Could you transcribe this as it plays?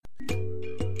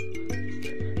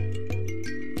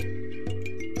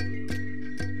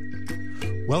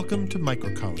Welcome to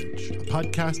Microcollege, a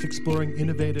podcast exploring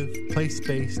innovative,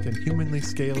 place-based, and humanly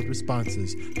scaled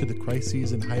responses to the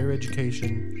crises in higher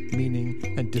education, meaning,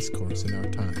 and discourse in our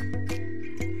time.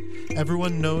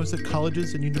 Everyone knows that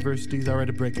colleges and universities are at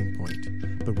a breaking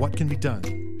point, but what can be done?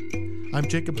 I'm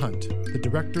Jacob Hunt, the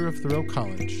director of Thoreau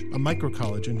College, a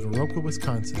microcollege in Viroqua,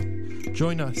 Wisconsin.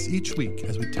 Join us each week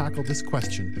as we tackle this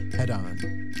question head-on.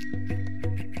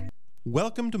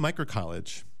 Welcome to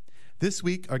Microcollege. This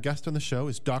week, our guest on the show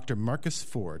is Dr. Marcus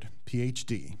Ford,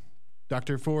 Ph.D.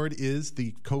 Dr. Ford is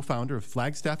the co-founder of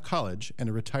Flagstaff College and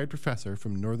a retired professor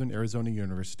from Northern Arizona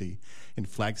University in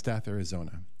Flagstaff,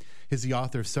 Arizona. He's the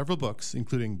author of several books,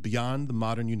 including Beyond the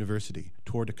Modern University,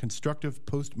 Toward a Constructive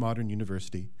Postmodern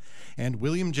University, and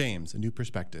William James, A New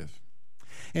Perspective.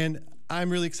 And I'm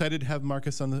really excited to have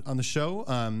Marcus on the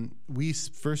show. We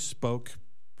first spoke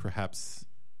perhaps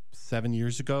 7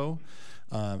 years ago,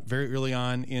 very early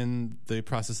on in the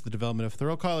process of the development of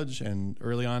Thoreau College and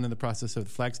early on in the process of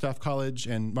Flagstaff College.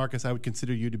 And Marcus, I would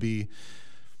consider you to be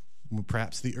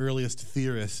perhaps the earliest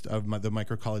theorist of the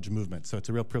microcollege movement. So it's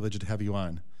a real privilege to have you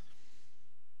on.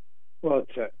 Well,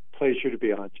 it's a pleasure to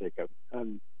be on, Jacob.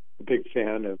 I'm a big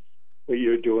fan of what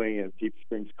you're doing at Deep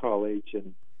Springs College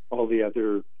and all the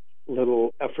other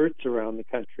little efforts around the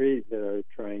country that are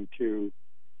trying to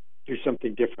do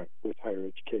something different with higher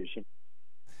education.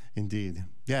 Indeed.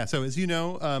 Yeah. So as you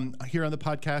know, here on the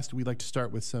podcast, we like to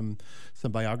start with some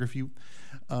biography,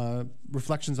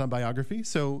 reflections on biography.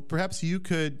 So perhaps you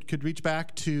could reach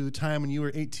back to the time when you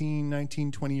were 18,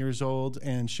 19, 20 years old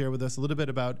and share with us a little bit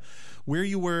about where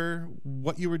you were,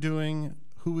 what you were doing,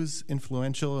 who was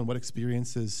influential, and what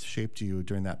experiences shaped you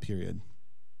during that period.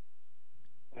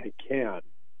 I can.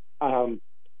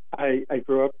 I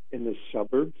grew up in the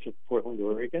suburbs of Portland,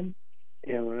 Oregon.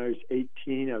 And when I was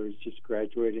 18, I was just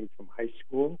graduating from high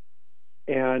school.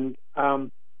 And,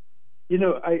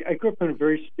 I grew up in a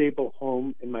very stable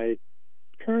home, and my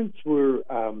parents were,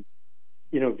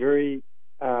 very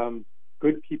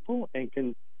good people and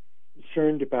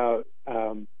concerned about,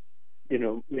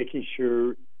 making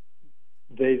sure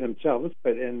they themselves,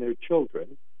 and their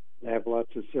children, I have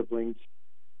lots of siblings,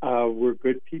 were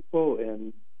good people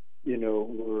and,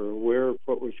 were aware of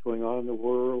what was going on in the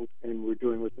world and were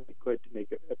doing what they could to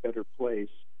make it a better place.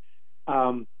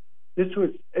 And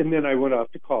then I went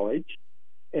off to college,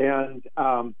 and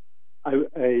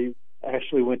I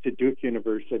actually went to Duke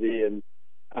University and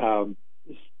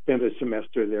spent a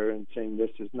semester there and saying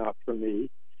this is not for me,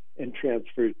 and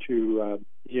transferred to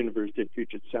the University of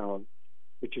Puget Sound,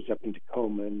 which is up in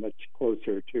Tacoma and much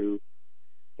closer to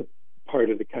the part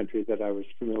of the country that I was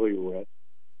familiar with.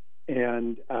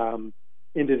 And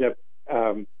ended up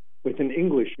with an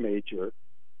English major,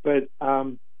 but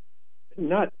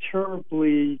not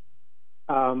terribly.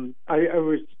 I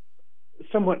was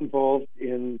somewhat involved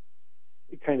in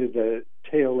kind of the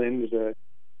tail end of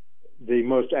the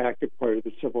most active part of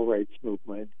the civil rights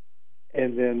movement,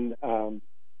 and then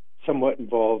somewhat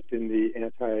involved in the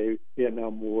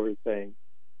anti-Vietnam War thing.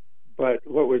 But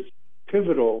what was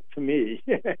pivotal to me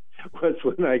was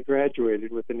when I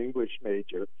graduated with an English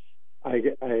major.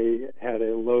 I had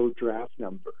a low draft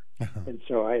number, and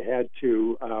so I had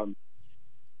to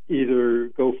either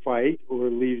go fight or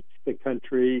leave the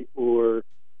country or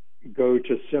go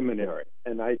to seminary,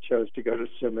 and I chose to go to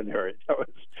seminary. That was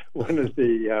one of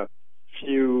the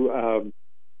few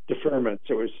deferments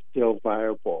that was still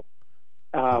viable.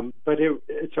 So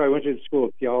I went to the School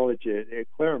of Theology at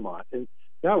Claremont, and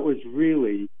that was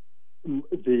really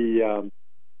the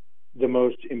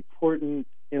most important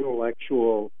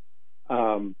intellectual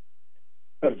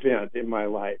event in my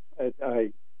life.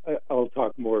 I'll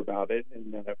talk more about it in a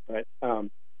minute, but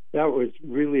that was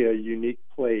really a unique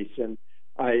place, and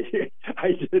I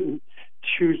didn't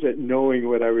choose it knowing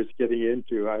what I was getting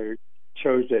into. I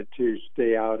chose it to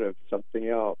stay out of something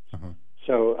else.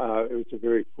 So it was a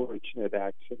very fortunate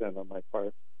accident on my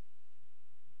part.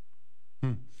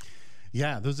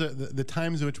 Yeah, those are the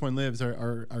times in which one lives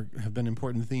have been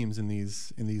important themes in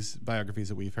these biographies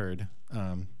that we've heard.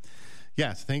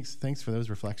 Yes, thanks for those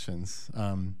reflections.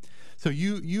 So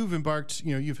you've embarked,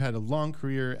 you've had a long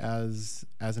career as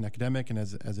an academic and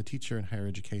as a teacher in higher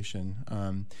education.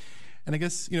 And I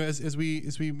guess, as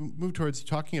we move towards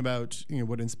talking about,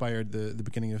 what inspired the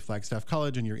beginning of Flagstaff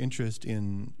College and your interest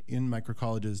in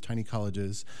microcolleges, tiny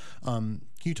colleges, can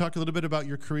you talk a little bit about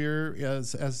your career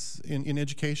as in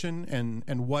education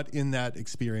and what in that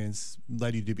experience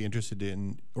led you to be interested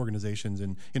in organizations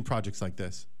and in projects like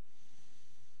this?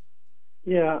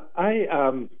 Yeah,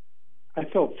 I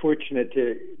felt fortunate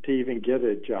to even get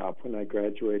a job when I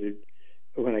graduated,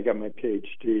 when I got my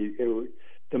PhD.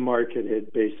 The market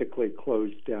had basically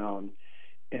closed down,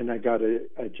 and I got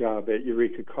a job at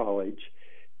Eureka College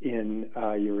in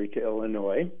Eureka,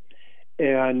 Illinois,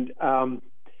 and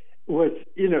was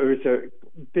it was a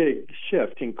big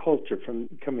shift in culture from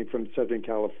coming from Southern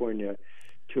California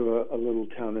to a little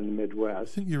town in the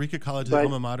Midwest. I think Eureka College is the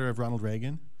alma mater of Ronald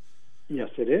Reagan. Yes,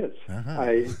 it is. Uh-huh.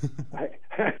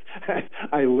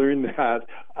 I learned that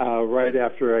right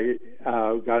after I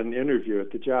got an interview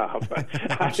at the job.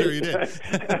 I'm sure you did.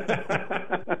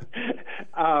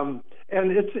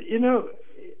 And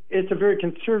it's a very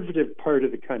conservative part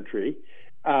of the country.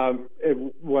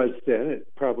 It was then.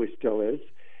 It probably still is.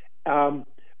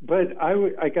 But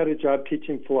I got a job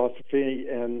teaching philosophy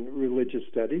and religious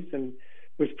studies, and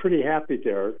was pretty happy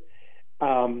there.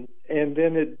 And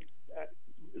then it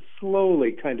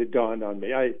slowly kind of dawned on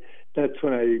me. That's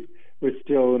when I was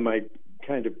still in my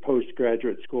kind of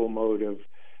postgraduate school mode of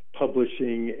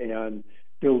publishing and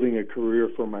building a career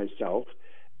for myself.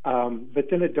 But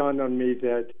then it dawned on me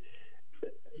that,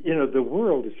 the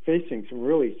world is facing some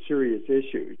really serious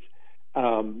issues,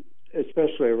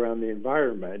 especially around the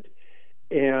environment.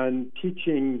 And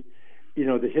teaching,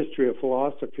 the history of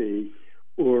philosophy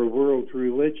or world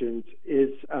religions is,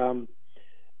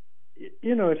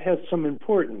 it has some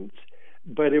importance,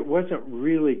 but it wasn't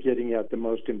really getting at the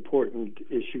most important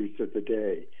issues of the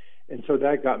day. And so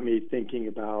that got me thinking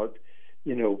about,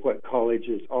 what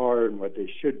colleges are and what they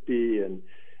should be and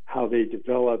how they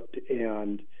developed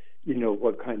and,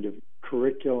 what kind of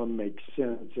curriculum makes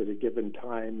sense at a given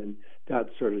time and that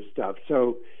sort of stuff.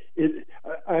 So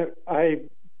I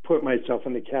put myself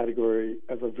in the category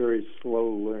of a very slow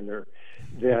learner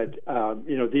that,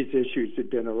 these issues had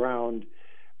been around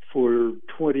for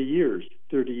 20 years,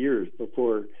 30 years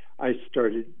before I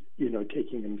started,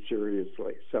 taking them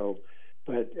seriously. So,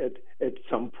 but at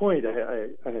some point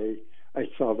I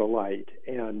saw the light,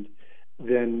 and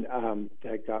then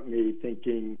that got me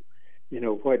thinking,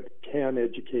 what can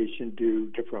education do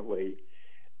differently,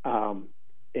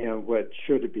 and what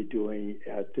should it be doing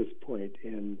at this point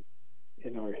in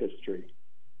our history?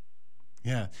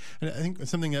 Yeah, and I think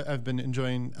something I've been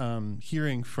enjoying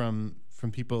hearing from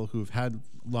people who've had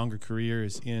longer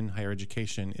careers in higher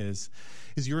education is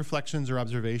your reflections or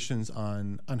observations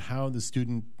on how the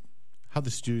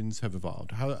students have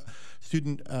evolved, how a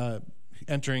student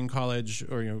entering college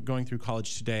or going through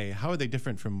college today, how are they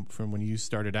different from when you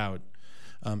started out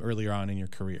earlier on in your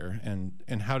career,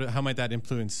 and how might that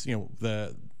influence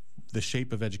the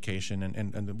shape of education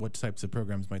and what types of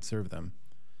programs might serve them?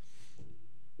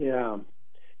 Yeah,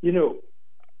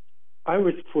 I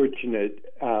was fortunate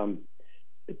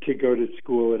to go to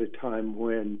school at a time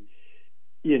when,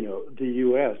 the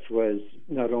U.S. was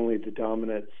not only the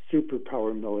dominant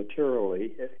superpower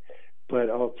militarily, but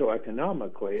also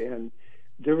economically. And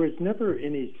there was never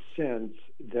any sense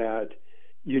that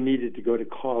you needed to go to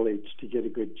college to get a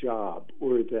good job,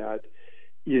 or that,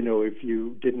 if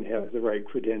you didn't have the right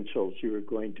credentials, you were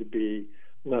going to be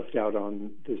left out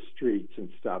on the streets and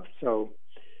stuff. So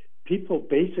people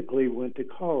basically went to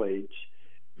college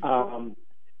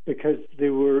because they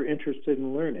were interested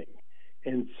in learning.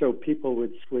 And so people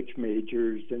would switch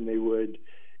majors, and they would,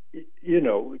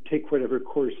 take whatever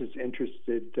courses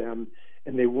interested them,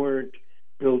 and they weren't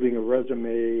building a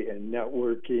resume and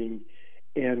networking,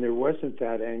 and there wasn't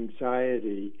that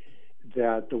anxiety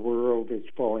that the world is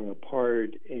falling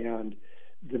apart and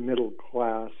the middle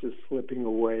class is slipping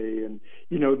away. And,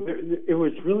 it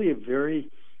was really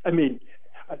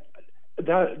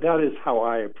that is how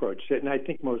I approached it. And I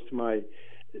think most of my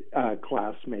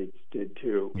classmates did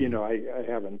too. I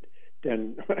haven't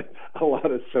done a lot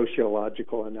of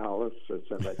sociological analysis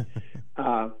of it.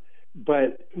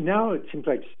 But now it seems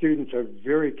like students are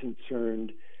very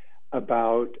concerned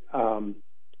about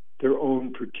their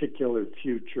own particular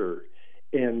future,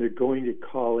 and they're going to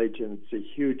college, and it's a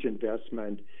huge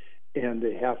investment, and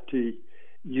they have to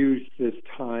use this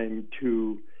time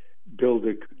to build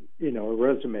a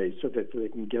resume so that they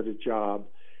can get a job,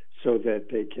 so that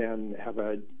they can have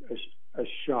a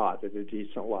shot at a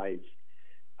decent life.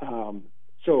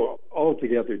 So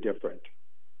altogether different.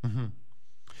 Mm-hmm.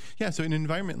 Yeah. So in an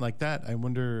environment like that, I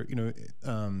wonder,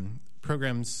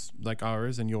 programs like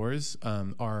ours and yours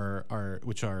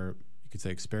which are, you could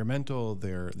say, experimental.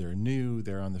 They're new.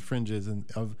 They're on the fringes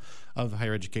of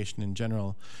higher education in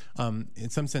general. In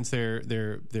some sense, they're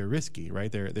risky,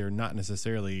 right? They're not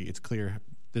necessarily. It's clear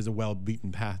there's a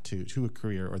well-beaten path to a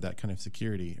career or that kind of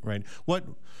security, right?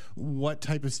 What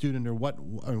type of student or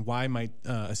why might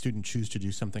a student choose to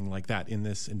do something like that in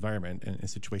this environment, in a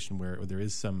situation where there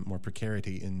is some more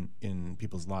precarity in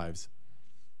people's lives?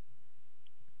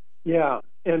 Yeah,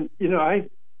 and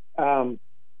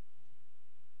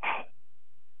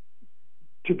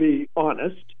to be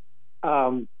honest,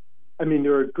 I mean,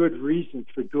 there are good reasons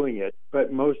for doing it,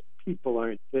 but most people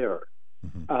aren't there.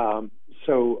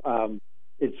 So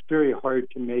it's very hard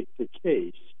to make the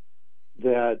case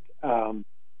that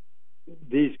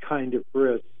these kind of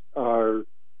risks are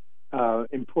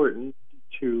important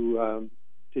to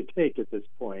take at this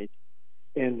point,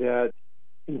 and that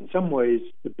in some ways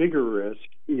the bigger risk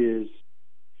is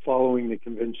following the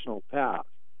conventional path.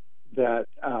 That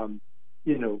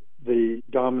the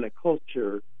dominant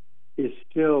culture is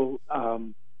still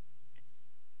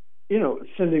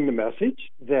sending the message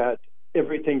that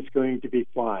everything's going to be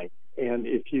fine, and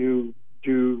if you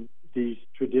do these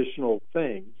traditional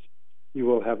things, you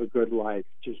will have a good life,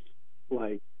 just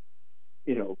like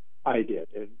I did,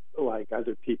 and like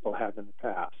other people have in the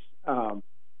past.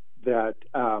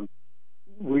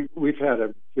 We've had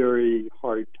a very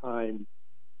hard time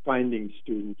finding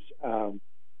students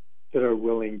that are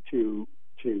willing to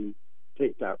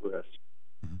take that risk.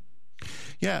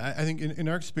 Yeah, I think in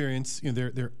our experience,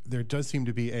 there does seem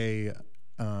to be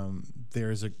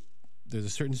there's a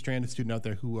certain strand of student out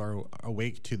there who are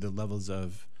awake to the levels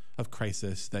of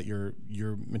crisis that your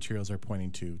materials are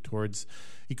pointing towards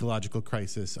ecological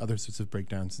crisis, other sorts of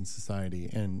breakdowns in society,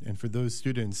 and for those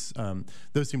students,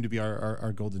 those seem to be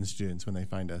our golden students when they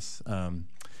find us, and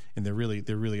they're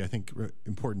really I think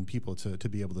important people to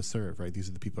be able to serve. Right, these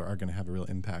are the people who are going to have a real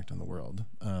impact on the world.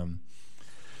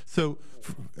 So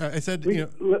I said,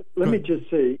 let me just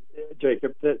say,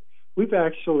 Jacob, that we've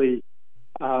actually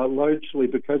largely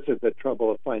because of the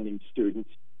trouble of finding students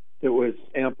that was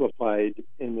amplified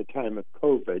in the time of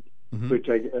COVID, which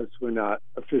I guess we're not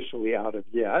officially out of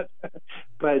yet.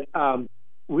 But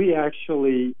we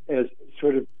actually as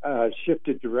sort of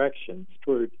shifted directions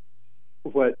toward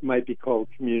what might be called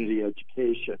community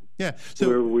education,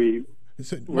 where we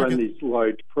run these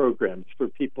large programs for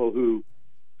people who,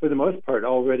 for the most part,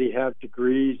 already have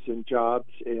degrees and jobs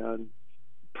and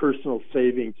personal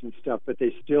savings and stuff, but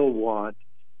they still want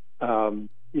an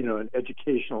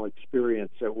educational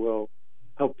experience that will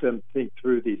help them think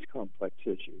through these complex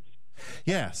issues.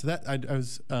 Yeah, so that I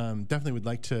was definitely would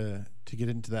like to get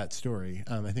into that story.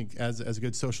 I think as a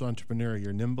good social entrepreneur,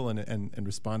 you're nimble and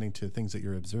responding to things that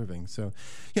you're observing. So,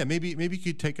 yeah, maybe you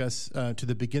could take us to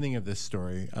the beginning of this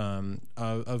story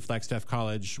of Flagstaff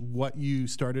College, what you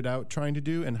started out trying to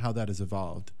do, and how that has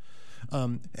evolved.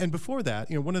 And before that,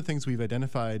 one of the things we've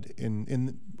identified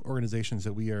in organizations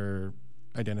that we are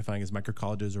identifying as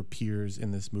microcolleges or peers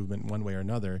in this movement in one way or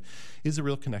another is a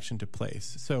real connection to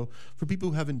place. So for people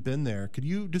who haven't been there, could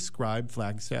you describe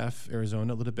Flagstaff,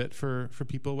 Arizona a little bit for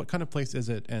people? What kind of place is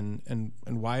it, and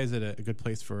why is it a good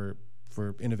place for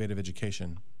innovative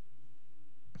education?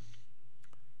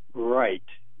 Right.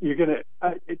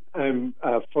 I'm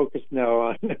focused now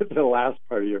on the last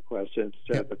part of your question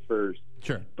instead of the first.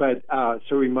 Sure. But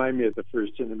so remind me of the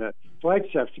first in a minute.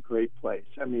 Flagstaff's a great place.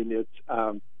 I mean, it's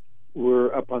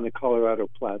we're up on the Colorado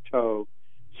Plateau,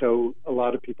 so a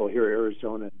lot of people hear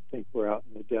Arizona and think we're out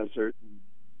in the desert and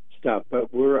stuff,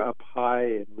 but we're up high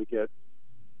and we get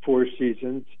 4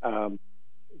 seasons.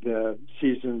 The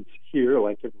seasons here,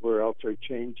 like everywhere else, are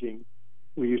changing.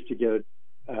 We used to get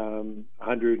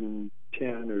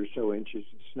 110 or so inches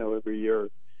of snow every year.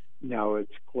 Now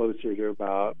it's closer to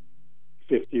about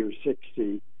 50 or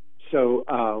 60. So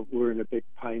we're in a big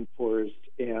pine forest,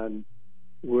 and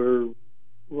we're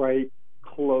right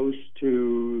close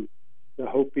to the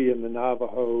Hopi and the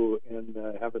Navajo and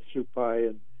the Havasupai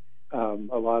and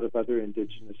a lot of other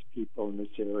indigenous people in this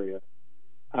area.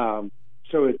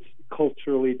 So it's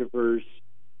culturally diverse.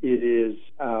 It is,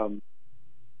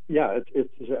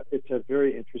 it's a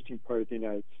very interesting part of the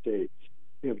United States.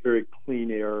 We have very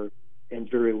clean air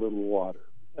and very little water.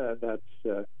 That's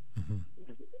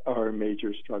our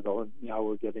major struggle. And now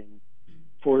we're getting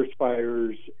forest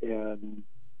fires and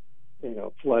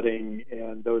flooding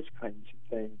and those kinds of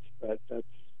things. But that's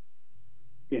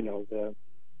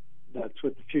that's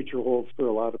what the future holds for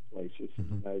a lot of places in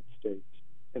the United States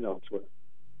and elsewhere.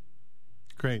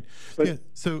 Great. But,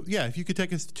 if you could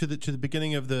take us to the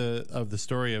beginning of the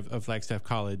story of Flagstaff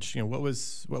College, what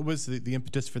was the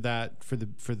impetus for that, for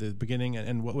the beginning,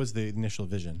 and what was the initial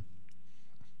vision?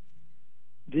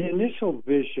 The initial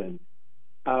vision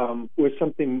was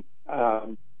something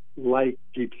like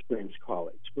Deep Springs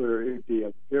College, where it would be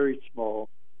a very small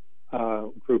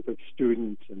group of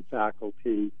students and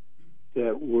faculty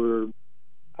that were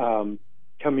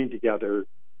coming together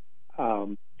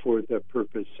for the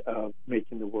purpose of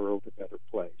making the world a better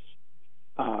place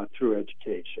through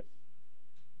education.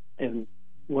 And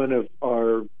one of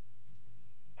our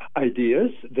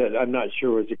ideas that I'm not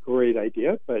sure was a great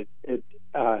idea, but it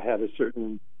had a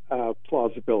certain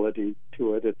plausibility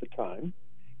to it at the time,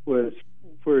 was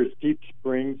whereas Deep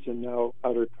Springs and now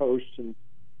Outer Coast and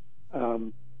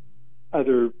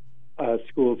other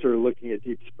schools are looking at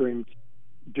Deep Springs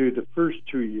do the first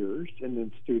 2 years, and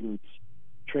then students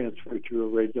transfer to a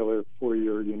regular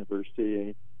 4-year university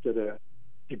and get a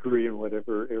degree in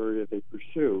whatever area they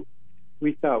pursue.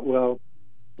 We thought, well,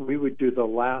 we would do the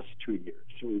last 2 years.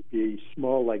 So we'd be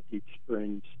small like Deep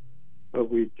Springs,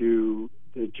 but we'd do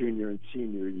the junior and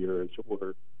senior year, as it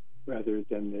were, rather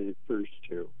than the first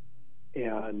two.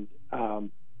 And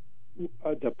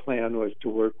the plan was to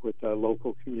work with a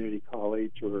local community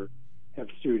college or have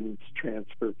students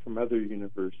transfer from other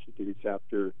universities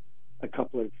after a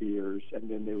couple of years, and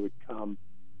then they would come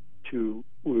to,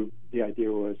 the idea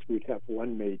was we'd have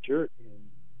one major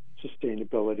in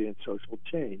sustainability and social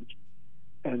change.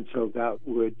 And so that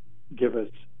would give us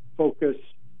focus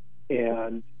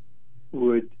and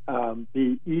would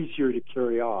be easier to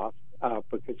carry off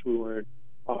because we weren't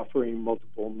offering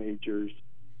multiple majors,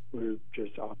 we were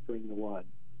just offering the one.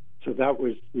 So that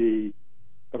was the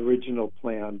original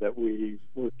plan that we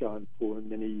worked on for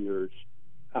many years,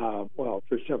 for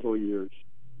several years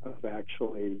of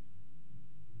actually,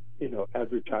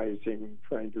 advertising,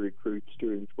 trying to recruit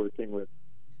students, working with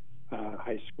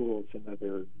high schools and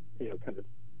other, kind of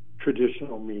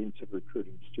traditional means of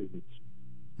recruiting students.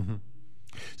 Mm-hmm.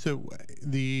 So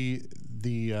the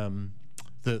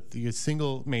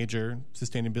single major,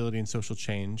 sustainability and social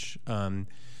change,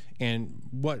 and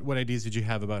what ideas did you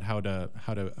have about how to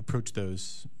approach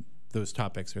those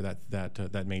topics or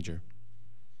that major?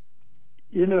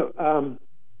 It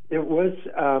was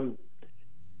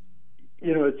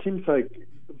it seems like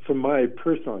from my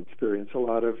personal experience, a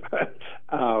lot of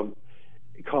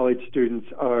college students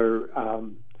are.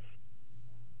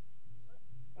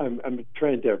 I'm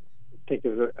trying to think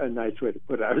of a nice way to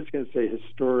put it. I was going to say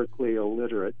historically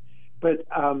illiterate, but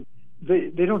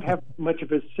they don't have much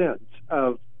of a sense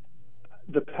of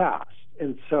the past.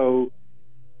 And so,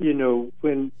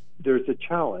 when there's a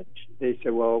challenge, they say,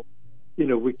 well,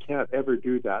 we can't ever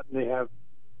do that. And they have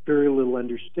very little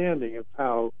understanding of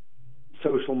how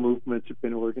social movements have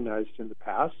been organized in the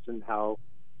past and how,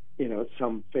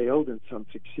 some failed and some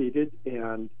succeeded,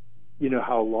 and,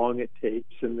 how long it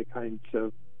takes and the kinds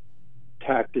of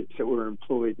tactics that were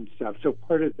employed and stuff. So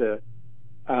part of the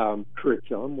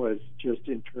curriculum was just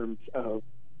in terms of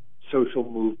social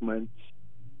movements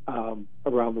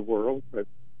around the world, but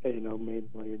mainly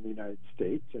in the United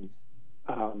States, and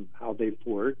how they've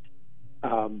worked.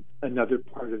 Another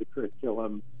part of the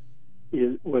curriculum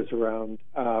was around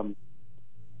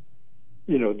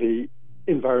the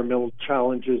environmental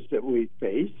challenges that we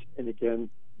face. And again,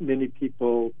 many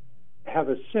people have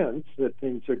a sense that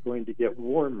things are going to get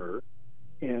warmer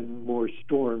and more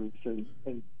storms, and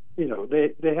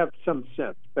they have some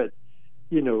sense, but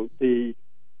the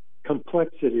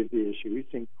complexity of the issues,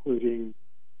 including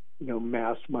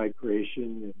mass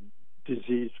migration and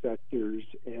disease vectors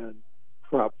and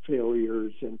crop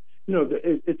failures, and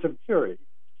it's a very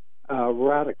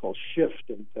radical shift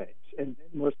in things, and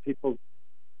most people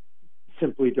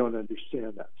simply don't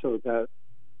understand that. So that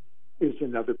is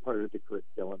another part of the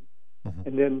curriculum. Mm-hmm.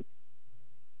 And then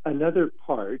another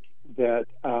part that,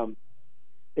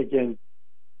 again,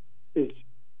 is,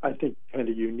 I think, kind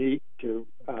of unique to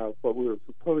what we were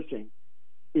proposing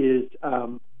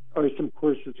are some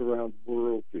courses around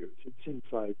worldviews. It seems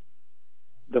like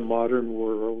the modern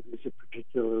world is a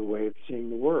particular way of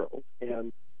seeing the world,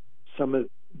 and some of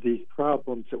these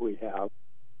problems that we have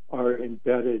are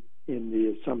embedded in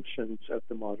the assumptions of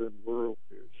the modern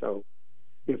worldview. So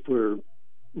if we're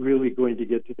really going to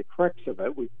get to the crux of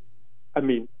it,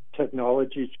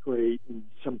 technology is great, and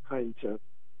some kinds of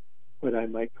what I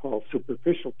might call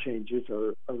superficial changes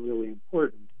are really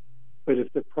important. But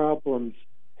if the problems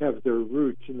have their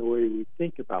roots in the way we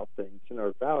think about things and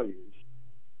our values,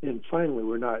 then finally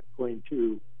we're not going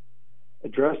to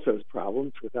address those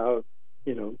problems without,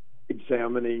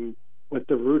 examining what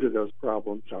the root of those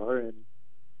problems are and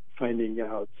finding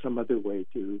out some other way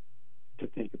to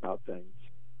think about things.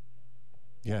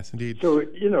 Yes, indeed. So,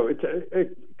 it's a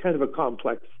kind of a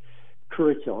complex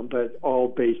curriculum, but all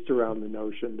based around the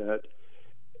notion that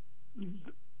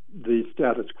the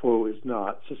status quo is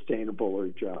not sustainable or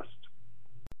just.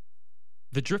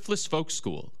 The Driftless Folk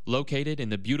School, located in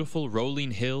the beautiful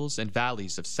rolling hills and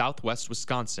valleys of southwest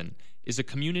Wisconsin, is a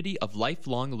community of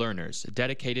lifelong learners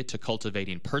dedicated to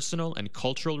cultivating personal and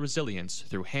cultural resilience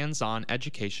through hands-on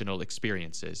educational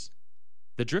experiences.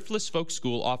 The Driftless Folk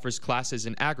School offers classes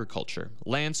in agriculture,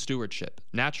 land stewardship,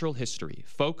 natural history,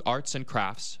 folk arts and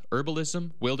crafts,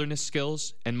 herbalism, wilderness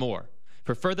skills, and more,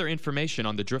 For further information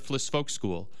on the Driftless Folk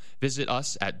School, visit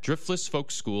us at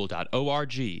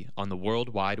driftlessfolkschool.org on the World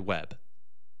Wide Web.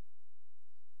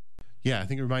 Yeah, I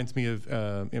think it reminds me of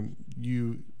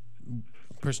you.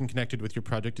 Person connected with your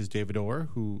project is David Orr,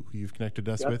 who you've connected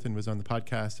us with and was on the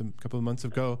podcast a couple of months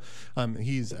ago.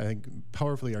 He's, I think,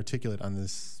 powerfully articulate on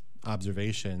this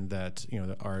observation that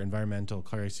our environmental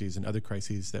crises and other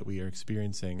crises that we are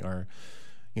experiencing are,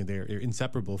 they're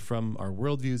inseparable from our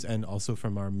worldviews and also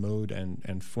from our mode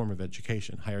and form of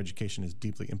education. Higher education is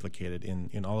deeply implicated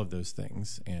in all of those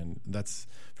things, and that's,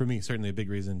 for me, certainly a big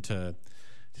reason to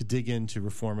dig into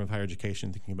reform of higher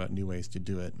education, thinking about new ways to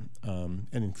do it, and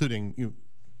including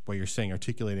what you're saying,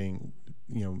 articulating,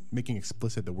 making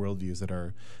explicit the worldviews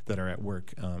that are at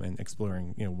work, and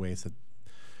exploring ways that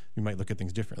we might look at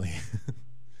things differently.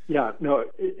 Yeah, no,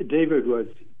 David was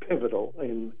pivotal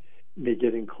in me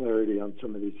getting clarity on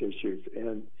some of these issues,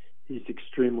 and he's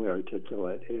extremely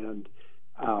articulate. And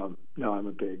no, I'm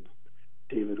a big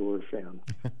David Orr fan.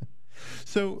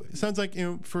 So it sounds like,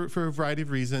 for a variety of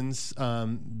reasons,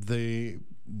 the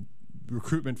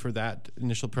recruitment for that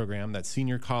initial program, that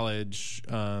senior college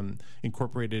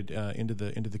incorporated into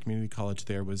the community college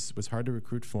there was hard to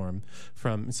recruit from.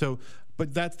 So,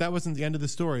 but that wasn't the end of the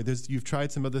story. You've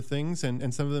tried some other things,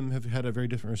 and some of them have had a very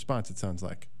different response, it sounds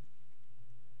like.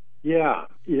 Yeah,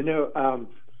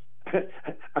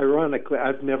 ironically,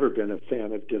 I've never been a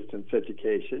fan of distance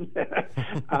education.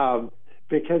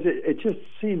 Because it just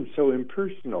seems so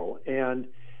impersonal. And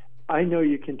I know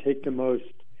you can take the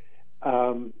most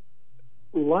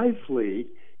lively,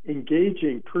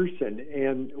 engaging person,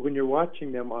 and when you're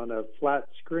watching them on a flat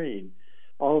screen,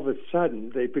 all of a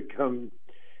sudden they become,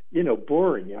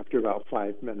 boring after about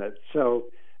 5 minutes.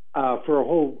 So for a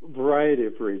whole variety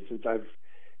of reasons, I've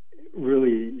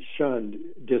really shunned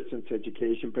distance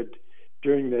education. But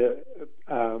during the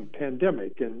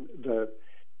pandemic and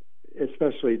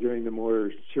especially during the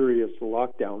more serious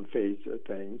lockdown phase of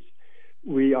things,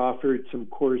 we offered some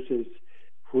courses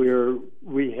where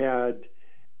we had,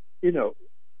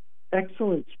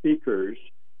 excellent speakers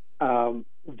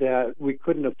that we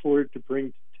couldn't afford to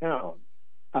bring to town,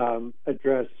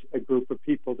 address a group of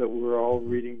people that were all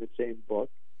reading the same book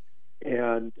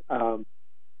and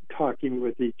talking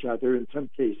with each other, in some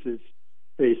cases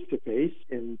face-to-face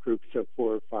in groups of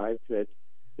 4 or 5 that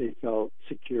they felt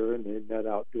secure, and they met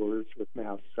outdoors with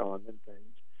masks on and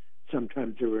things.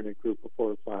 Sometimes they were in a group of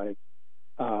 4 or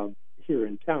 5 here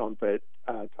in town, but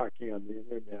talking on the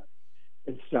internet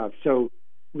and stuff. So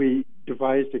we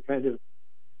devised a kind of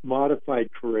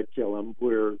modified curriculum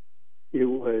where it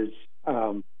was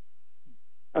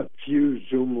a few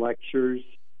Zoom lectures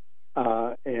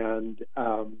and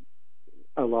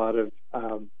a lot of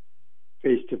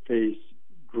face-to-face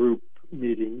group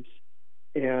meetings.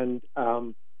 And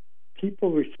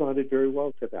people responded very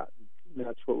well to that. And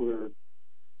that's what we're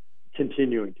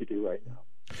continuing to do right now.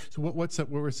 So what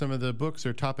were some of the books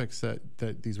or topics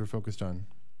that these were focused on?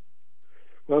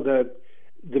 Well, the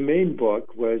main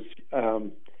book was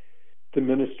The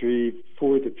Ministry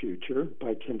for the Future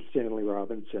by Kim Stanley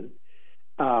Robinson,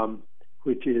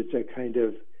 which is a kind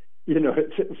of,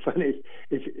 it's funny.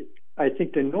 I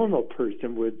think the normal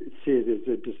person would see it as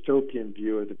a dystopian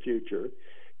view of the future,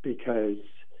 because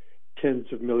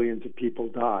tens of millions of people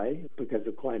die because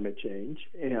of climate change,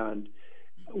 and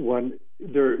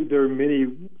there are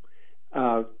many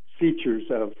features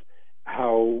of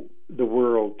how the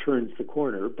world turns the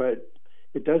corner, but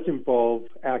it does involve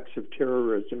acts of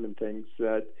terrorism and things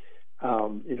that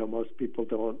most people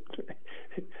don't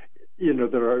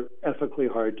that are ethically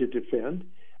hard to defend.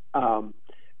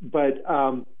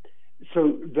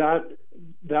 So that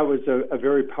was a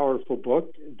very powerful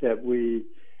book that we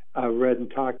read and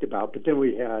talked about. But then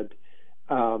we had,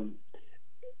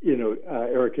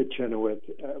 Erica Chenoweth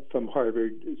from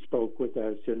Harvard spoke with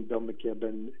us, and Bill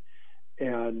McKibben,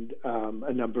 and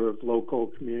a number of local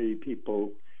community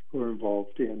people who are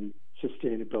involved in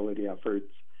sustainability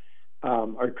efforts.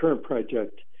 Our current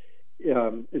project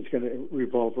is going to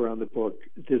revolve around the book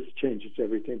 "This Changes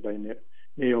Everything" by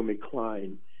Naomi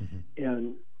Klein. Mm-hmm.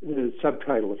 And the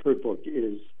subtitle of her book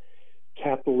is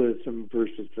Capitalism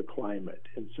versus the Climate.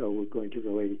 And so we're going to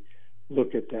really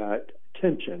look at that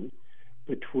tension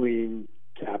between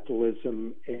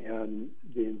capitalism and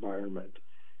the environment.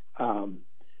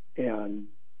 And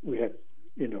we have,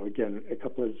 again, a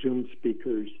couple of Zoom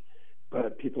speakers,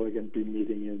 but people are going to be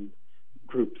meeting in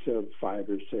groups of 5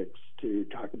 or 6 to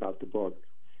talk about the book.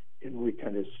 And we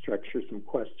kind of structure some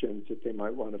questions that they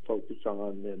might want to focus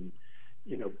on, and,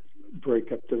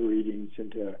 break up the readings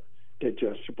into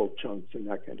digestible chunks and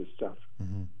that kind of stuff.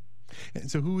 Mm-hmm. And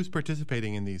so who is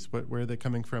participating in these? Where are they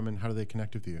coming from, and how do they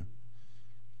connect with you?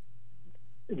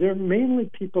 they're mainly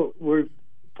people. We're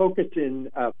focused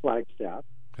in Flagstaff,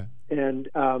 Okay. and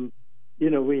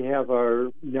we have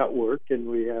our network and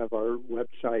we have our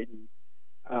website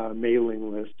and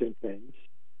mailing list and things,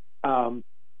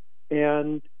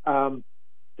 and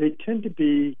they tend to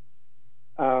be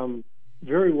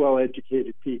very well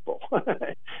educated people.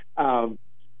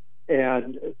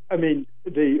 And I mean,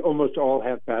 they almost all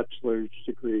have bachelor's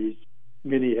degrees.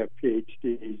 Many have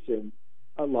PhDs and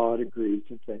law degrees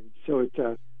and things. So it's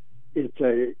a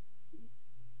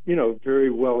very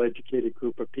well educated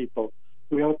group of people.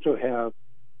 We also have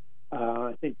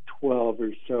I think 12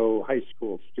 or so high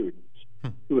school students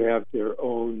who have their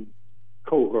own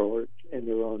cohort and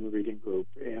their own reading group,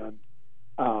 and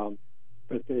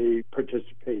but they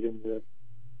participate in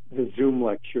the Zoom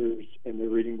lectures, and they're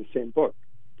reading the same book,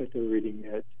 but they're reading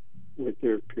it with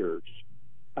their peers.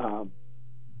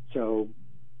 So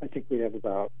I think we have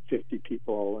about 50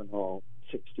 people all in all,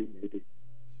 60 maybe,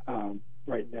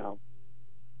 right now.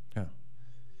 Yeah.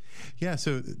 Yeah,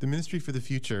 so The Ministry for the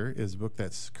Future is a book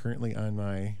that's currently on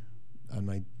my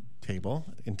table,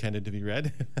 intended to be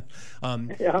read.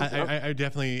 I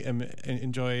definitely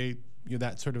enjoy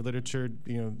that sort of literature,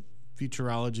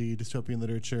 futurology, dystopian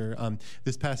literature.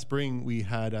 This past spring, we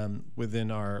had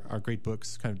within our Great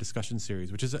Books kind of discussion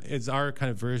series, which is our kind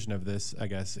of version of this, I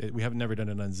guess. We haven't never done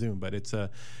it on Zoom, but it's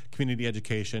a community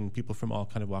education, people from all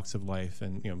kind of walks of life,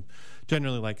 and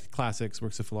generally like classics,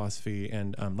 works of philosophy.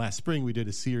 And last spring, we did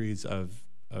a series of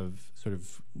sort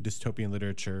of dystopian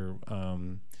literature.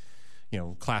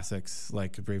 Classics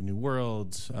like Brave New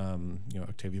World,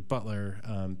 Octavia Butler,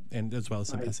 and as well as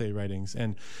some essay writings.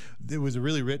 And it was a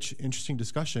really rich, interesting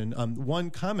discussion. One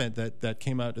comment that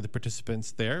came out of the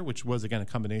participants there, which was, again, a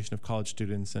combination of college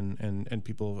students and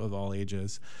people of all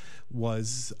ages,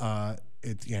 was at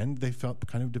the end they felt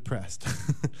kind of depressed.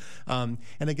 And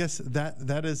I guess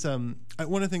that is one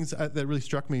of the things that really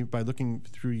struck me by looking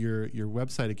through your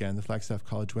website again, the Flagstaff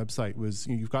College website, was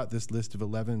you've got this list of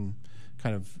 11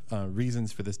 kind of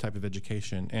reasons for this type of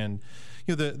education, and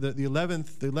the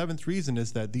 11th reason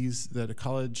is that a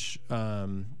college,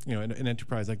 an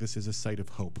enterprise like this is a site of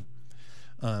hope.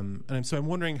 And so I'm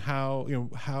wondering how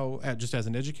just as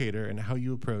an educator and how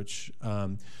you approach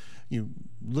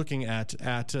looking at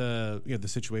the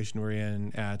situation we're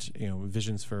in, at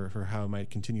visions for how it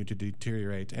might continue to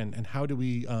deteriorate, and how do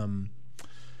we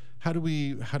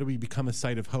become a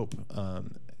site of hope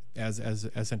as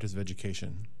centers of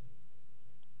education?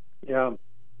 Yeah.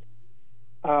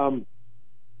 I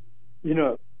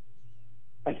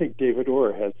think David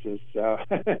Orr has this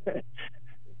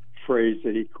phrase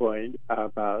that he coined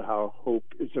about how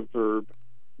hope is a verb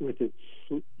with its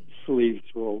sleeves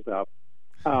rolled up.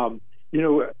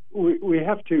 We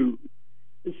have to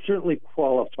certainly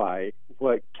qualify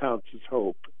what counts as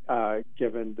hope,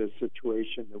 given the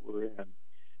situation that we're in.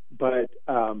 But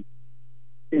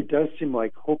it does seem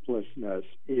like hopelessness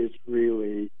is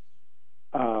really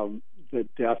the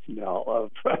death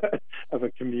knell of a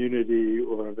community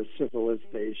or of a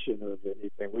civilization or of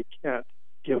anything. We can't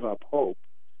give up hope,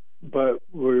 but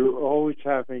we're always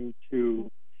having to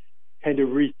kind of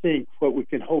rethink what we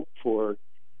can hope for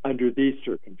under these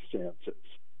circumstances,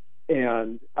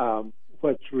 and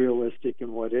what's realistic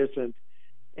and what isn't,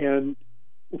 and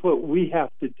what we have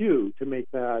to do to make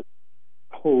that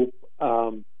hope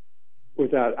or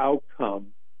that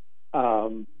outcome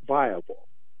viable.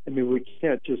 I mean, we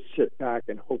can't just sit back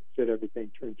and hope that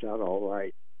everything turns out all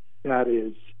right. That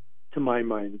is, to my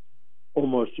mind,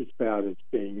 almost as bad as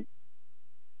being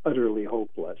utterly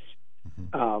hopeless.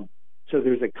 Mm-hmm. So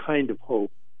there's a kind of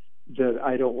hope that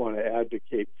I don't want to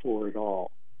advocate for at all.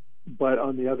 But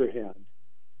on the other hand,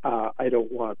 I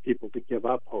don't want people to give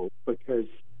up hope, because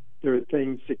there are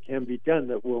things that can be done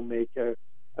that will make a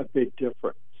big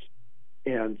difference.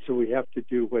 And so we have to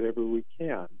do whatever we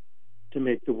can to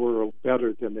make the world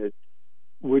better than it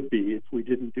would be if we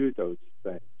didn't do those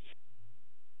things.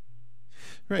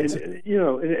 Right. And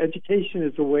education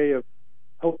is a way of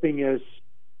helping us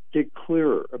get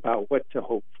clearer about what to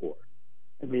hope for.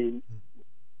 I mean,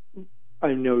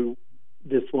 I know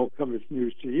this won't come as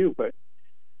news to you, but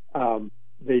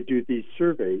they do these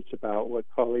surveys about what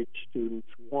college students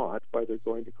want while they're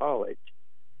going to college.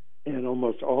 And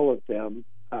almost all of them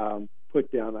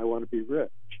put down, I want to be rich.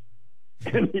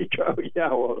 And you go,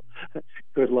 yeah, well,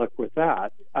 good luck with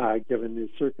that, given the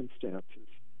circumstances.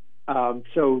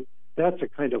 So that's a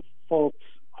kind of false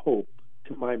hope,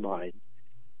 to my mind.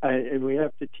 And we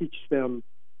have to teach them,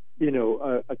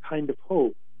 a kind of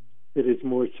hope that is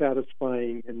more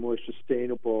satisfying and more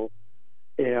sustainable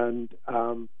and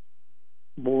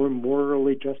more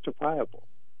morally justifiable.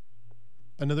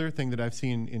 another thing that I've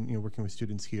seen in working with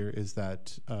students here is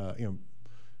that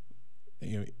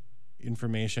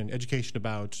information, education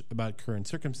about current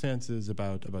circumstances,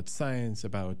 about science,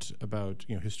 about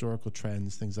historical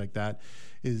trends, things like that,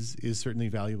 is certainly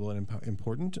valuable and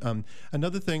important.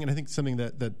 Another thing, and I think something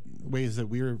that ways that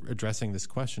we're addressing this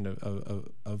question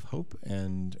of hope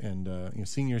and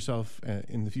seeing yourself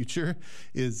in the future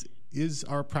is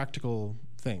our practical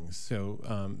things.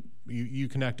 So you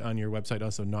connect on your website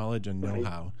also knowledge and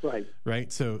know-how,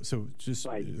 right? So just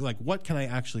like, what can I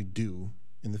actually do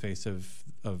in the face of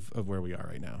where we are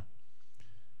right now?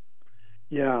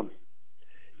 Yeah.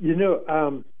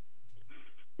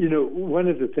 One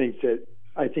of the things that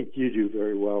I think you do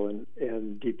very well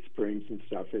in Deep Springs and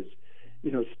stuff is,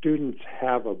 students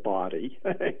have a body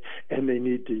and they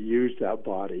need to use that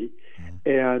body.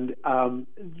 Mm-hmm. And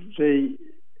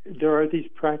there are these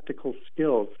practical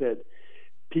skills that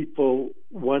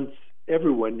once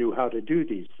everyone knew how to do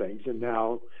these things, and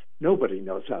now nobody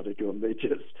knows how to do them. They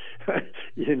just,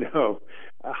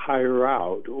 hire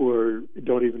out or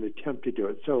don't even attempt to do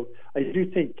it. So I do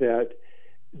think that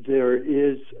there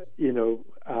is,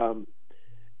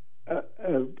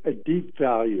 a deep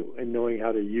value in knowing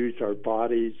how to use our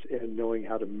bodies and knowing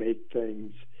how to make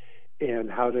things and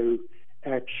how to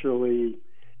actually,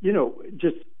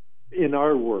 just in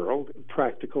our world,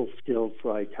 practical skills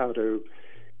like how to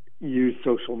use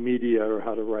social media or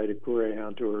how to write a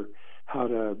grant or how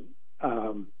to,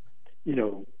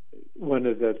 one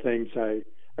of the things I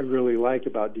really like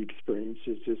about Deep Springs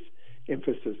is this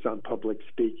emphasis on public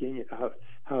speaking,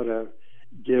 how to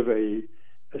give a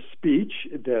speech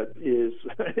that is,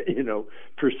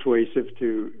 persuasive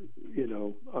to,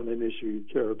 on an issue you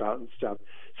care about and stuff.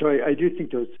 So I do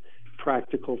think those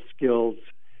practical skills,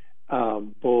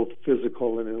 both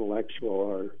physical and intellectual,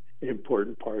 are an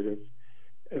important part of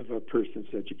a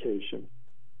person's education.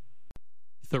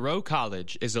 Thoreau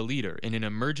College is a leader in an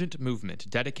emergent movement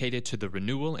dedicated to the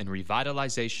renewal and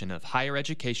revitalization of higher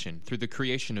education through the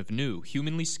creation of new,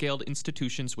 humanly scaled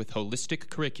institutions with holistic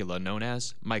curricula known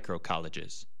as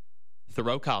microcolleges.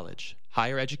 Thoreau College,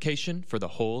 higher education for the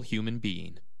whole human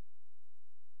being.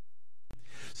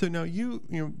 So now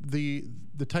the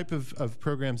type of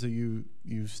programs that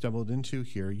you've stumbled into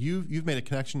here, you've made a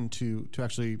connection to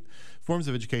actually forms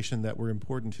of education that were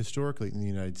important historically in the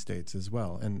United States as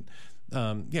well. And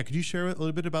could you share a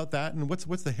little bit about that? And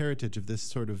what's the heritage of this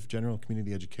sort of general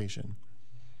community education?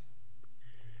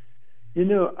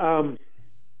 There's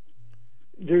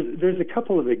a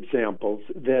couple of examples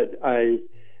that I've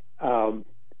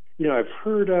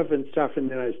heard of and stuff,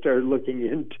 and then I started looking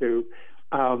into.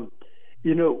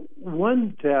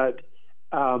 One that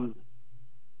a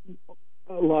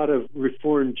lot of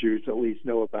Reformed Jews at least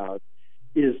know about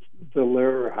is the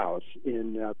Lehrer House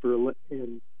in Berlin.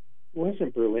 It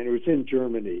wasn't Berlin, it was in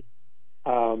Germany.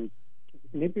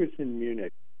 Maybe it was in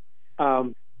Munich,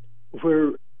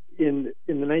 where in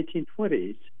the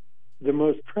 1920s, the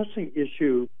most pressing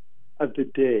issue of the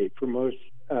day for most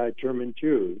German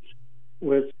Jews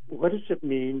was, what does it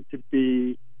mean to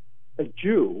be a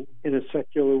Jew in a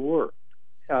secular world,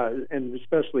 and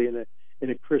especially in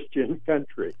a Christian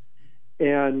country?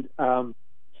 And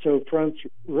so Franz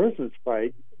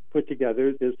Rosenzweig put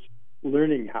together this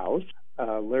learning house,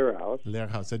 Lehrer House. Lehrer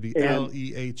House, that'd be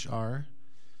Lehr.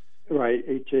 Right,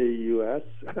 Haus.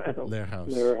 Lehrer House.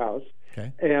 Lehrer House.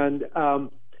 Okay. And,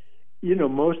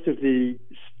 most of the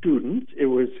students, it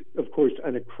was, of course,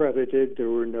 unaccredited. There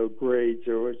were no grades.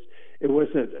 It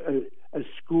wasn't a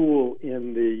school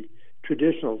in the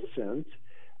traditional sense.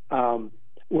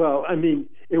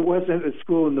 It wasn't a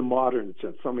school in the modern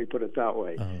sense. Let me put it that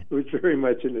way. Uh-huh. It was very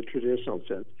much in the traditional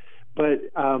sense.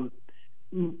 But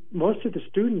most of the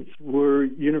students were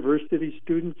university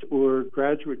students or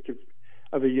graduates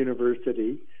of a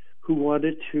university who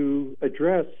wanted to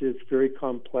address this very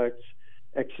complex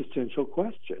existential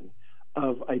question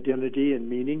of identity and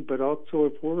meaning, but also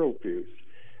of worldviews.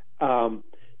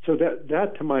 So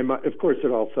that to my mind, of course,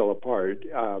 it all fell apart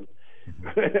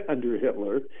under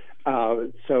Hitler.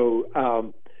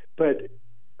 But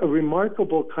a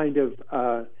remarkable kind of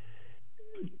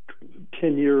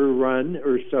 10-year run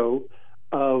or so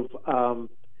of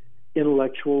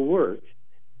intellectual work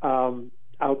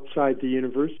outside the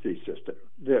university system.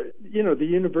 The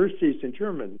universities in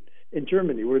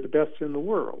Germany were the best in the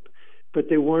world, but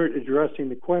they weren't addressing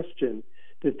the question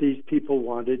that these people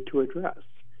wanted to address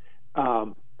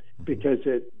because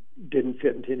it didn't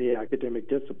fit into any academic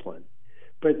discipline.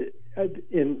 But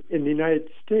in the United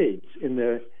States, in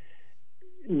the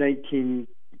teens,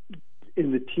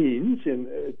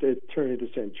 at the turn of the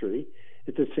century,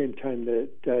 at the same time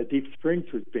that Deep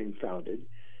Springs was being founded,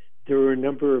 there were a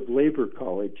number of labor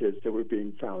colleges that were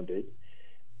being founded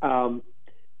in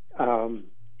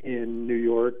New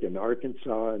York and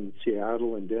Arkansas and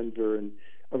Seattle and Denver and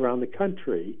around the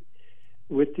country,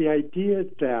 with the idea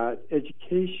that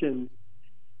education,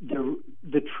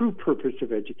 the true purpose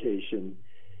of education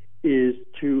is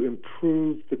to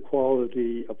improve the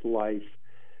quality of life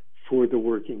for the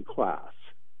working class,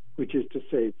 which is to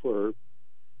say for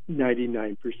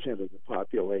 99% of the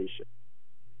population.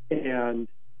 And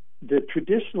the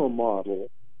traditional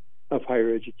model of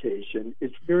higher education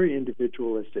is very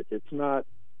individualistic. It's not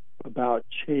about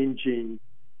changing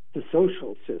the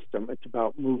social system. It's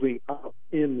about moving up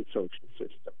in the social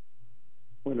system.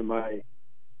 One of my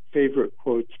favorite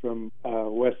quotes from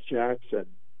Wes Jackson,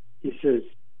 he says,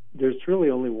 there's really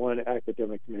only one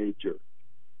academic major,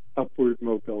 upward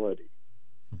mobility.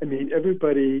 I mean,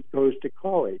 everybody goes to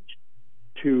college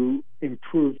to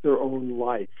improve their own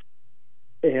life.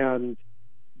 And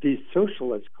these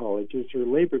socialist colleges or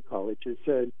labor colleges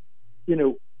said,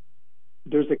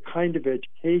 there's a kind of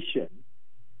education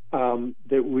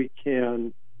that we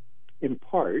can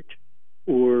impart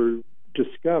or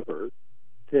discover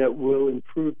that will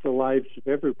improve the lives of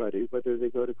everybody, whether they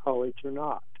go to college or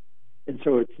not. And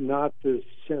so it's not this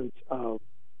sense of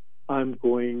I'm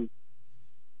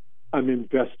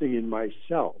investing in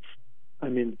myself.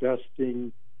 I'm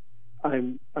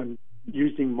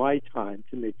using my time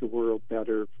to make the world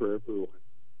better for everyone.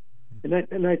 And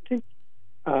I think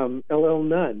L.L.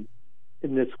 Nunn,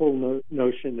 in this whole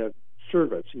notion of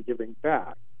service and giving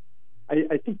back,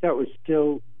 I think that was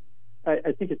still,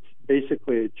 I think it's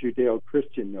basically a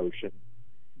Judeo-Christian notion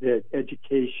that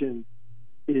education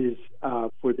is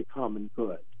for the common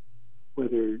good,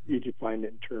 whether you define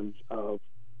it in terms of,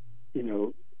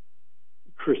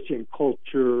 Christian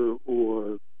culture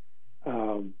or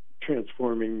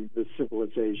transforming the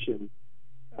civilization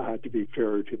to be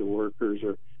fairer to the workers,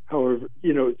 or however,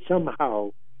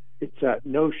 somehow it's that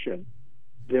notion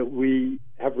that we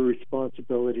have a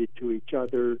responsibility to each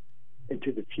other and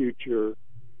to the future,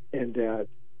 and that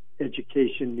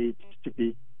education needs to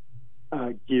be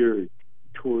geared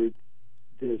toward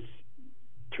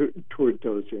toward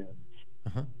those ends.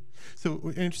 Uh-huh. So,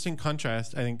 an interesting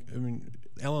contrast, I think.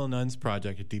 L.L. Nunn's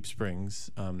project at Deep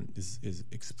Springs is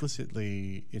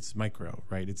explicitly, it's micro,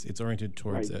 right? It's oriented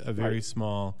towards a very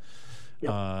small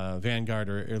vanguard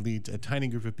or elite, a tiny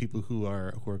group of people who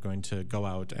are going to go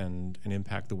out and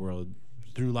impact the world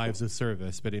through lives of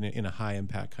service, but in a high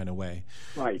impact kind of way.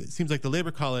 Right. It seems like the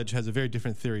Labor College has a very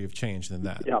different theory of change than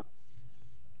that. Yeah.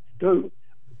 So,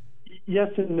 yes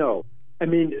and no.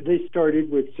 They started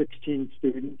with 16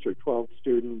 students or 12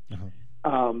 students,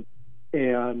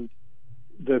 and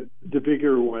the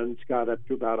bigger ones got up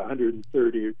to about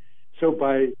 130. So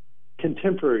by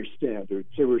contemporary standards,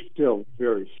 they were still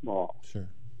very small. Sure.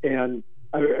 And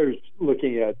I was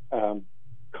looking at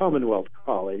Commonwealth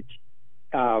College,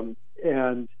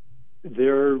 and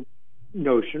their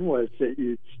notion was that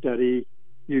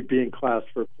you'd be in class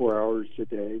for 4 hours a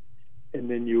day, and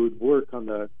then you would work on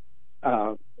the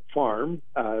farm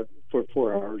for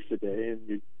 4 hours a day, and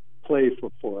you'd play for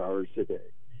 4 hours a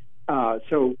day.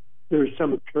 So there's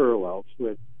some parallels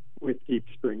with Deep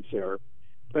Springs there.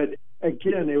 But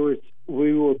again, it was,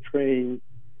 we will train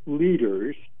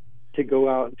leaders to go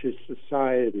out into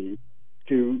society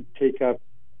to take up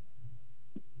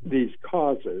these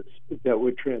causes that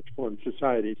would transform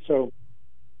society. So,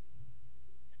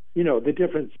 the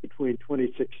difference between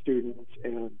 26 students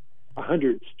and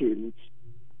 100 students,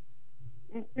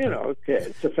 okay,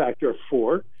 it's a factor of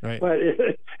 4, right.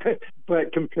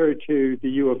 but compared to the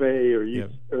U of A or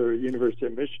University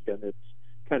of Michigan, it's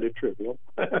kind of trivial.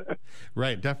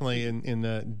 Right, definitely. In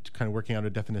the kind of working out a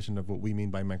definition of what we mean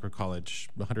by micro college,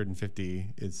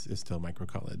 150 is still micro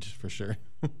college for sure.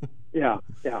 Yeah.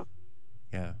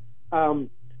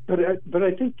 But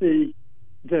I think the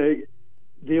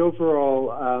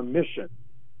overall mission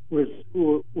was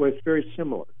very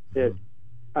similar. That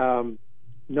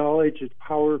knowledge is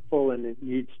powerful and it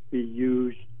needs to be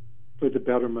used for the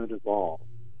betterment of all.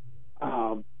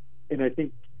 And I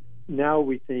think now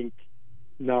we think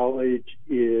knowledge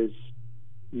is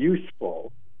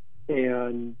useful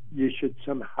and you should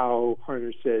somehow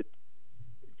harness it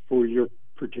for your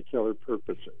particular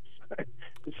purposes.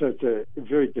 So it's a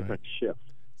very different shift.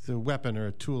 It's a weapon or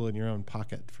a tool in your own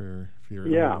pocket for your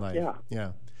own life.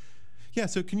 Yeah.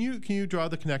 So can you draw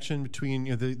the connection between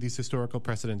these historical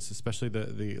precedents, especially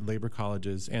the labor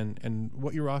colleges, and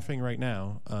what you're offering right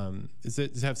now? Does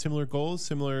it have similar goals,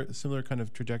 similar kind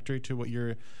of trajectory to what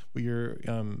you're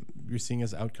seeing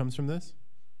as outcomes from this?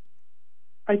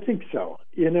 I think so.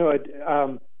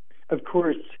 Of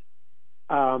course,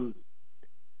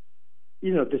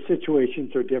 the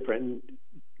situations are different.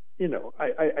 And,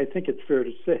 I think it's fair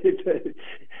to say that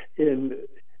in,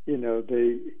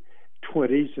 the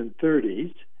 20s and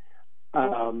 30s,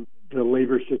 the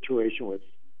labor situation was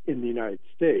in the United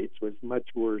States was much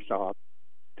worse off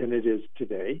than it is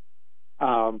today.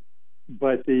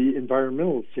 But the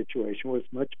environmental situation was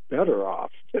much better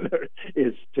off than it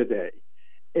is today.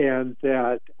 And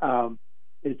that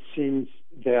it seems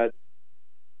that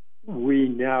we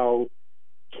now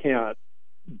can't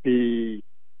be,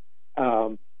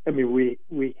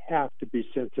 we have to be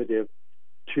sensitive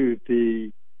to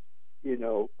the,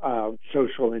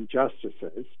 social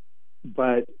injustices,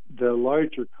 but the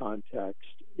larger context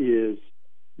is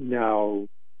now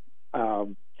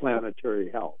planetary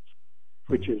health,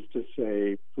 which is to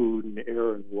say food and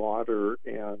air and water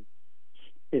and,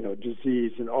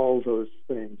 disease and all those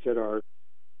things that are,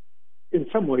 in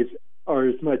some ways, are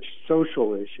as much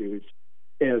social issues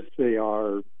as they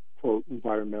are, quote,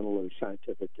 environmental or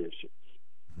scientific issues.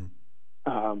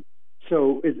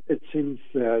 So it seems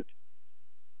that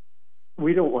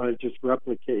we don't want to just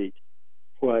replicate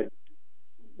what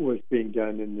was being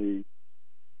done in the,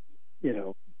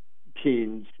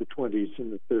 teens, the 20s,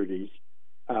 and the 30s.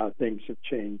 Things have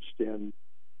changed, and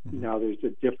now there's a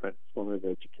different form of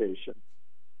education.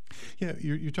 Yeah,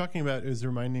 you're talking about, it was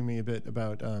reminding me a bit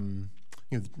about,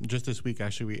 just this week,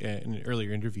 actually, in an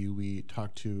earlier interview, we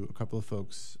talked to a couple of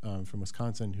folks from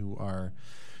Wisconsin who are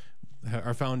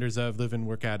founders of, live and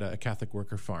work at a Catholic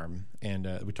worker farm. And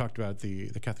we talked about the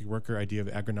Catholic worker idea of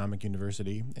agronomic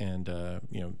university and,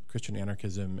 Christian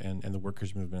anarchism and the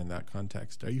workers' movement in that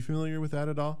context. Are you familiar with that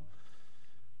at all?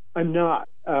 I'm not.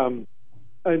 I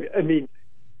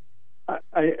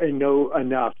know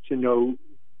enough to know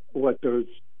what those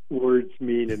words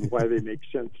mean and why they make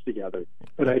sense together,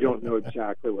 but I don't know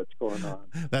exactly what's going on.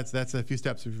 That's a few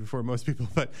steps before most people,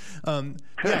 but so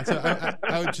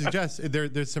I would suggest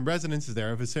there's some resonances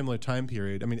there of a similar time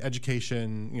period. I mean,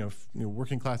 education,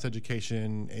 working class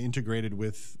education integrated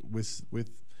with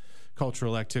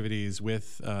cultural activities,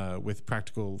 with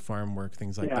practical farm work,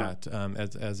 things like that,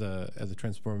 as a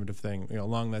transformative thing,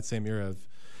 along that same era of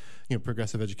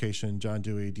progressive education, John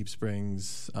Dewey, Deep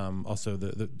Springs, also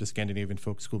the Scandinavian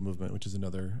folk school movement, which is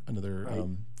another right.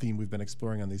 Theme we've been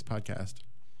exploring on these podcasts.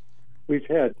 We've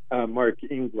had Mark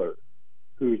Engler,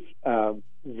 who's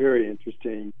very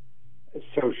interesting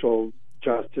social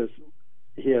justice.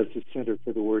 He has the Center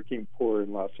for the Working Poor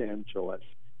in Los Angeles,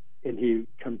 and he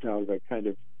comes out of a kind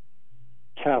of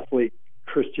Catholic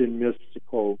Christian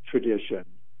mystical tradition.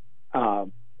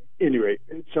 Anyway,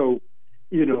 so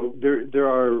there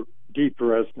are deep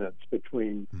resonance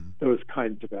between those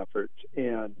kinds of efforts,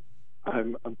 and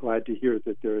I'm glad to hear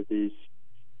that there are these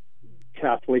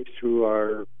Catholics who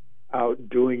are out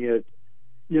doing it,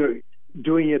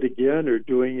 doing it again or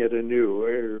doing it anew,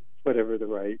 or whatever the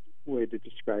right way to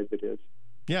describe it is.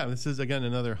 Yeah, this is again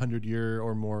another 100-year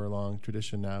or more long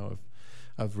tradition now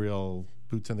of real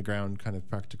boots on the ground kind of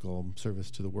practical service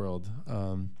to the world.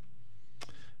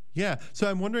 Yeah, so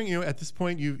I'm wondering, at this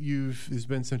point, there's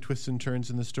been some twists and turns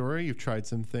in the story. You've tried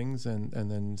some things and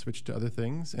then switched to other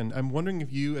things. And I'm wondering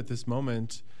if you, at this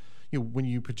moment, when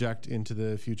you project into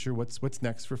the future, what's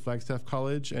next for Flagstaff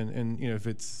College? And if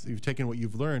you've taken what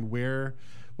you've learned,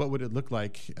 what would it look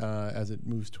like as it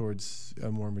moves towards a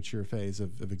more mature phase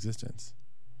of existence?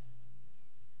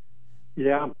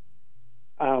 Yeah,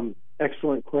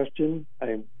 excellent question.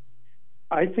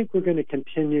 I think we're going to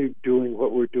continue doing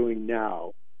what we're doing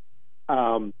now.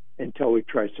 Until we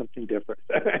try something different.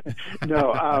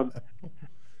 No,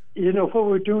 what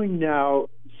we're doing now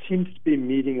seems to be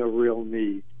meeting a real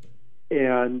need,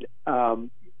 and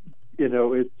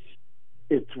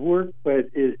it's work, but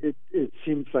it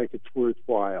seems like it's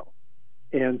worthwhile,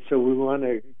 and so we want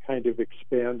to kind of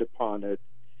expand upon it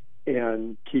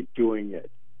and keep doing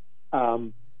it.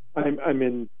 I'm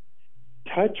in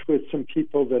touch with some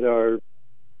people that are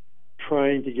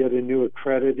trying to get a new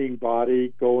accrediting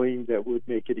body going that would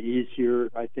make it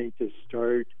easier, I think, to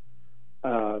start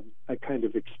a kind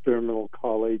of experimental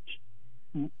college,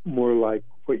 more like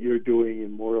what you're doing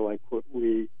and more like what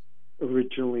we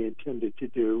originally intended to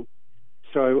do.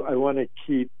 So I want to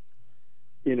keep,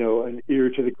 an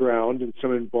ear to the ground and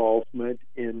some involvement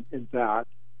in that.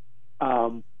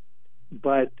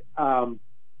 But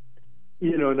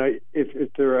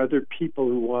if there are other people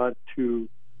who want to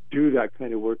do that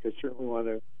kind of work, I certainly want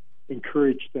to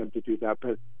encourage them to do that.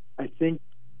 But I think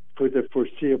for the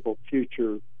foreseeable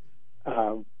future,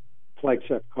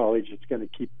 Flagstaff College is going to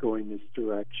keep going this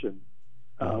direction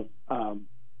of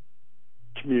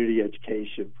community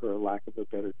education, for a lack of a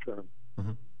better term.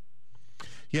 Mm-hmm.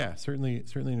 Yeah, certainly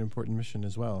an important mission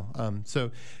as well.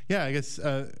 So, yeah, I guess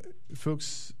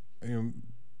folks,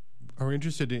 are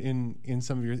interested in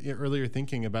some of your earlier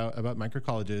thinking about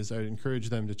microcolleges, I would encourage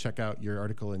them to check out your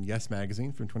article in Yes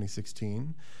Magazine from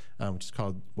 2016, which is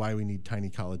called "Why We Need Tiny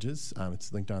Colleges."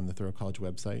 It's linked on the Thoreau College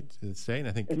website today, and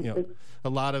I think a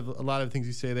lot of things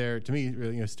you say there to me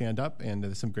really, stand up, and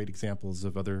there's some great examples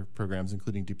of other programs,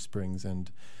 including Deep Springs and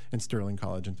Sterling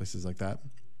College and places like that.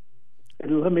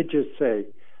 And let me just say,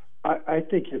 I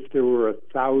think if there were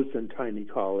 1,000 tiny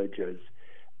colleges,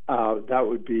 that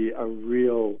would be a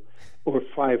real, or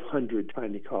 500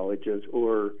 tiny colleges,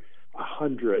 or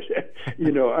 100.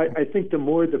 I think the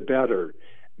more the better.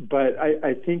 But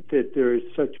I think that there is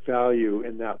such value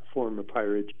in that form of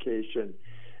higher education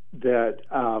that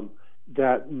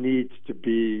that needs to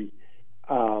be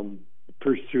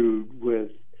pursued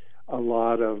with a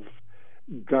lot of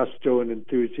gusto and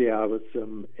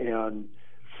enthusiasm and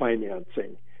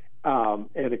financing and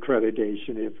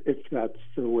accreditation, if that's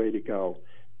the way to go.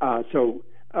 So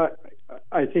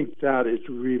I think that is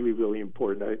really, really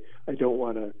important. I don't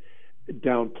want to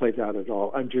downplay that at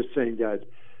all. I'm just saying that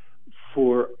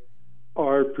for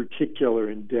our particular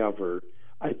endeavor,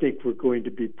 I think we're going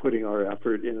to be putting our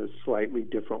effort in a slightly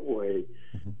different way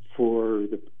for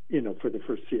the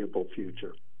foreseeable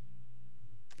future.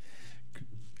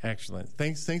 Excellent.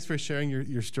 Thanks for sharing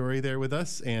your story there with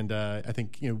us. And I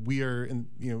think we are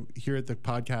here at the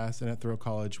podcast and at Thoreau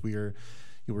College, we're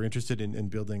interested in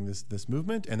building this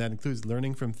movement, and that includes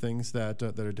learning from things that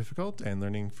are difficult and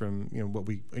learning from what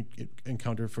we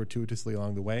encounter fortuitously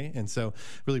along the way. And so,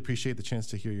 really appreciate the chance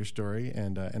to hear your story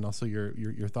and also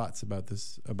your thoughts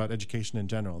about education in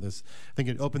general. I think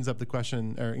it opens up the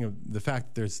question, or the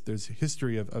fact that there's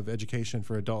history of education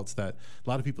for adults that a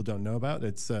lot of people don't know about.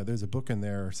 There's a book in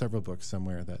there, or several books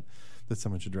somewhere that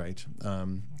someone should write.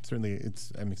 Certainly,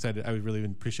 I'm excited. I would really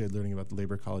appreciate learning about the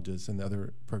labor colleges and the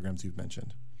other programs you've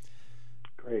mentioned.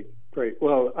 Great.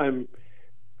 Well, I'm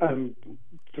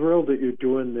thrilled that you're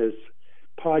doing this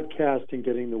podcast and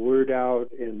getting the word out,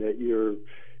 and that you're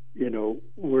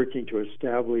working to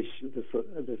establish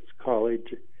this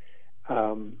college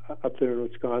up there in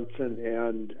Wisconsin,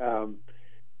 and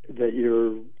that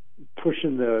you're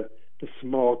pushing the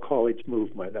small college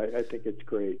movement. I think it's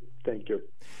great. Thank you.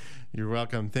 You're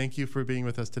welcome. Thank you for being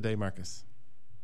with us today, Marcus.